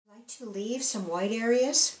to leave some white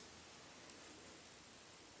areas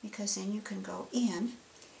because then you can go in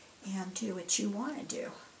and do what you want to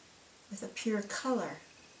do with a pure color.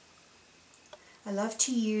 I love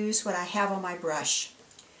to use what I have on my brush.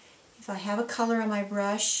 If I have a color on my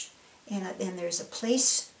brush and there's a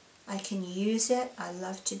place I can use it, I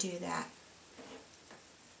love to do that.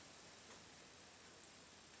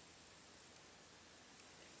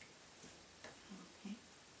 Okay.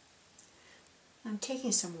 I'm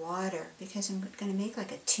taking some water because I'm going to make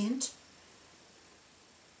like a tinted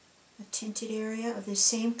area of the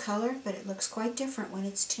same color, but it looks quite different when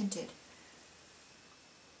it's tinted.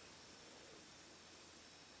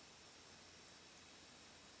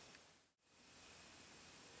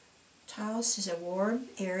 Taos is a warm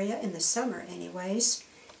area in the summer anyways,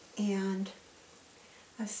 and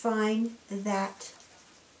I find that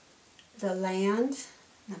the land,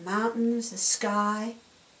 the mountains, the sky,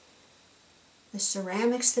 the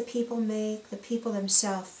ceramics that people make, the people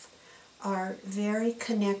themselves are very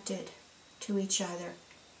connected to each other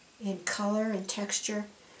in color and texture,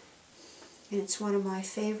 and it's one of my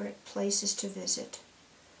favorite places to visit.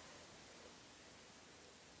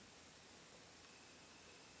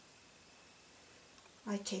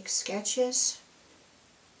 I take sketches,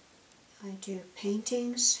 I do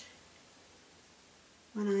paintings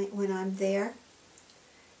when I'm there,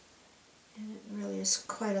 and it really is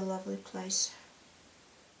quite a lovely place.